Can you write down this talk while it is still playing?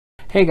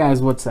Hey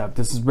guys, what's up?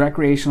 This is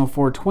Recreational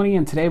 420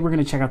 and today we're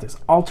going to check out this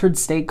altered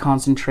state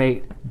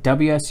concentrate.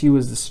 WSU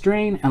is the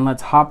strain and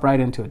let's hop right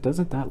into it.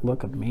 Doesn't that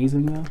look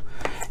amazing though?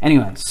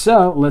 Anyway,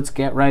 so let's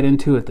get right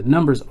into it. The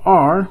numbers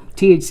are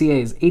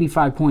THCA is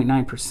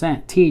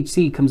 85.9%.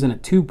 THC comes in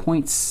at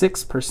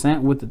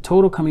 2.6% with the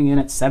total coming in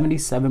at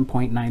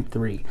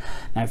 77.93.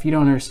 Now if you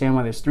don't understand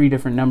why there's three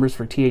different numbers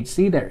for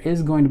THC, there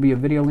is going to be a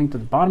video link to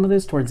the bottom of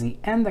this towards the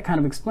end that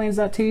kind of explains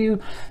that to you.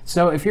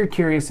 So if you're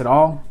curious at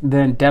all,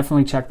 then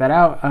definitely check that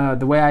out.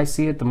 The way I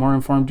see it, the more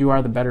informed you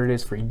are, the better it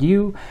is for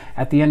you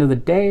at the end of the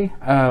day,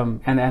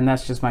 and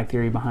that's just my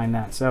theory behind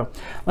that. So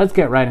let's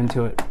get right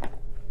into it.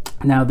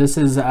 Now this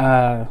is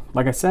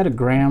like I said, a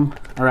gram,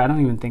 or I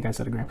don't even think I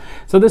said a gram.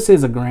 So this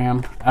is a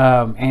gram,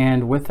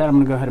 and with that I'm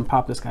gonna go ahead and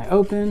pop this guy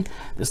open.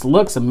 This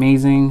looks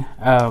amazing.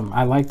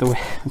 I like the way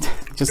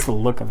just the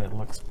look of it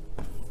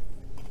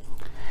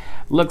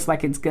looks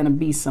like it's gonna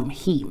be some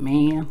heat,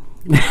 man.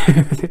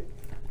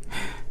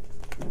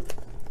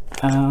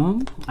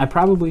 I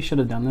probably should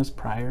have done this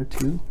prior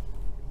to,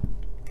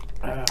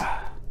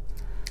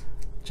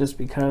 just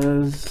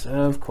because,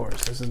 of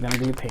course, this is going to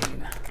be a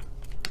pain.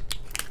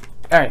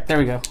 All right, there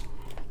we go.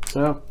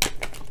 So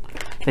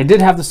they did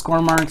have the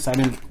score marks. I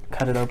didn't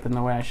cut it open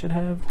the way I should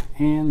have,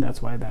 and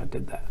that's why that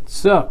did that.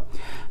 So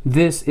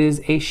this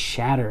is a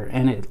Shatter,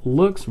 and it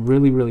looks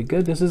really, really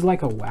good. This is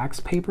like a wax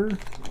paper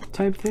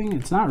type thing.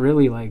 It's not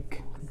really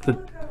like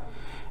the...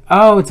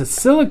 Oh, it's a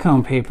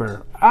silicone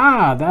paper.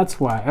 Ah, that's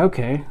why.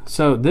 Okay.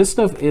 So this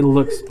stuff, it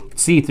looks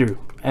see-through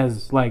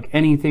as like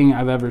anything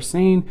I've ever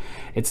seen.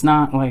 It's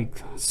not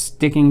like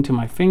sticking to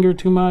my finger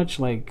too much.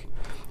 Like,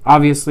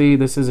 obviously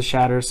this is a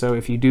Shatter, so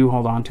if you do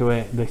hold on to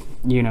it,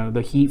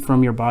 the heat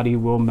from your body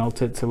will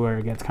melt it to where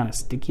it gets kind of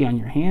sticky on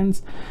your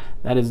hands.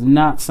 That is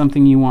not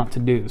something you want to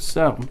do.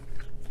 So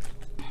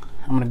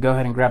I'm going to go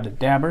ahead and grab the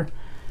dabber.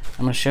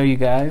 I'm going to show you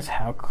guys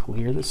how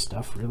clear this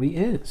stuff really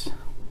is.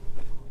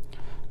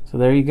 So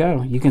there you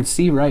go. You can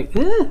see right,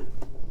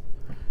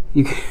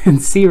 you can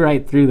see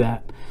right through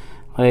that,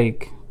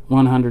 like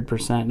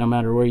 100%. No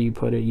matter where you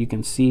put it, you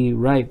can see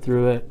right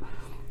through it,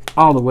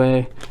 all the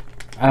way.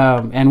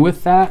 And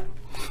with that,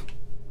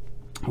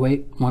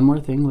 wait, one more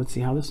thing. Let's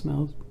see how this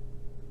smells.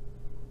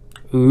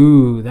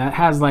 Ooh, that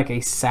has like a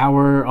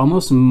sour,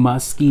 almost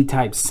musky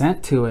type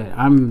scent to it.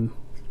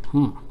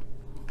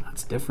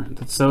 That's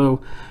different.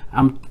 So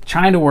I'm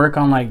trying to work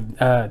on like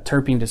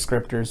terpene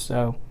descriptors.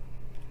 So.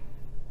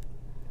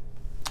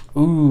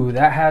 Ooh,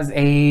 that has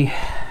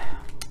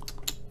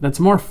that's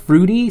more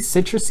fruity,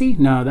 citrusy.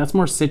 No, that's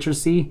more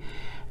citrusy.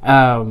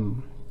 A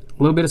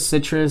little bit of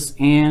citrus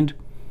and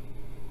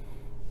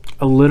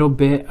a little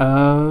bit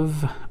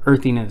of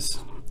earthiness.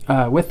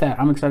 With that,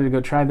 I'm excited to go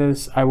try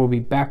this. I will be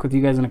back with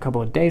you guys in a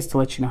couple of days to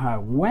let you know how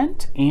it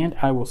went, and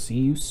I will see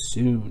you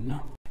soon.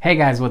 Hey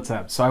guys, what's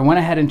up? So I went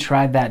ahead and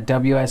tried that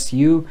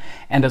WSU,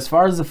 and as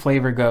far as the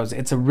flavor goes,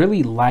 it's a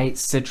really light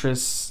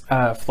citrus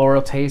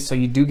floral taste, so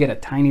you do get a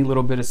tiny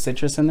little bit of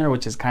citrus in there,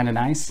 which is kind of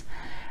nice.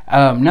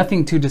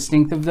 Nothing too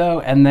distinctive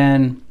though. And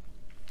then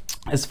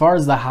as far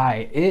as the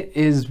high, it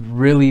is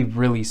really,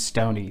 really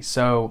stony.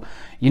 So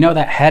you know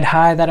that head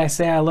high that I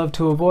say I love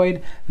to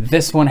avoid?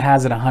 This one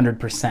has it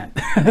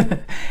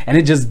 100%. And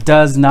it just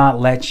does not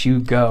let you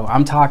go.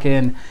 I'm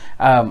talking,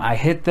 I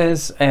hit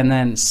this and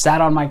then sat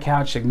on my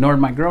couch, ignored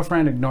my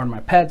girlfriend, ignored my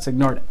pets,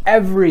 ignored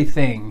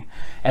everything,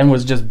 and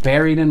was just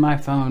buried in my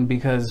phone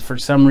because for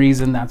some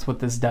reason that's what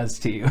this does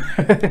to you.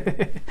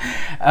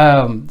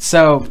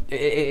 So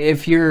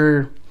if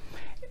you're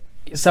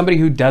somebody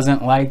who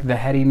doesn't like the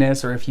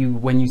headiness, or if you,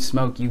 when you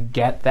smoke, you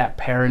get that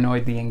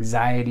paranoid, the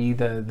anxiety,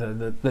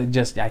 the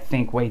just, I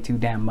think, way too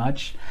damn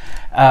much,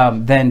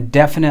 then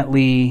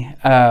definitely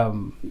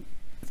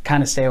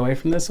kind of stay away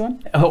from this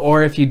one.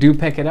 Or if you do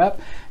pick it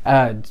up,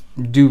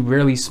 do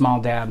really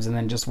small dabs and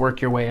then just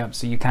work your way up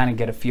so you kind of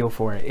get a feel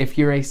for it. If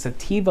you're a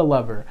sativa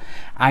lover,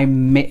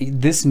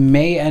 this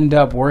may end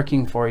up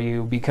working for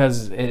you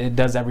because it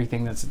does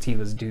everything that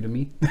sativas do to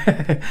me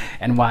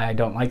and why I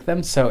don't like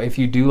them. So if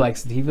you do like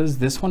sativas,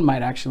 this one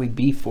might actually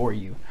be for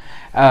you.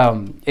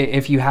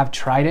 If you have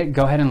tried it,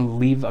 go ahead and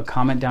leave a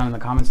comment down in the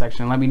comment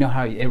section and let me know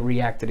how it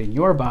reacted in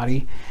your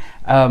body.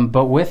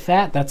 But with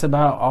that, that's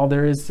about all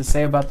there is to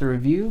say about the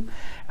review.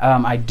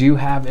 I do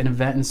have an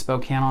event in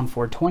Spokane on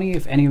 420.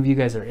 If any of you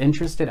guys are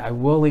interested, I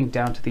will link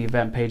down to the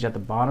event page at the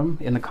bottom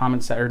in the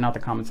comments, or not the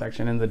comment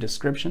section, in the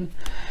description.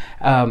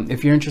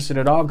 If you're interested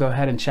at all, go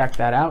ahead and check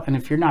that out. And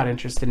if you're not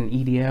interested in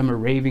EDM or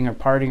raving or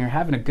partying or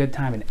having a good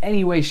time in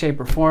any way, shape,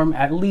 or form,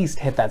 at least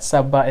hit that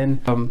sub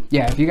button.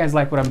 Yeah, if you guys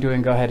like what I'm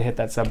doing, go ahead and hit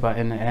that sub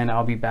button, and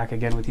I'll be back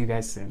again with you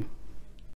guys soon.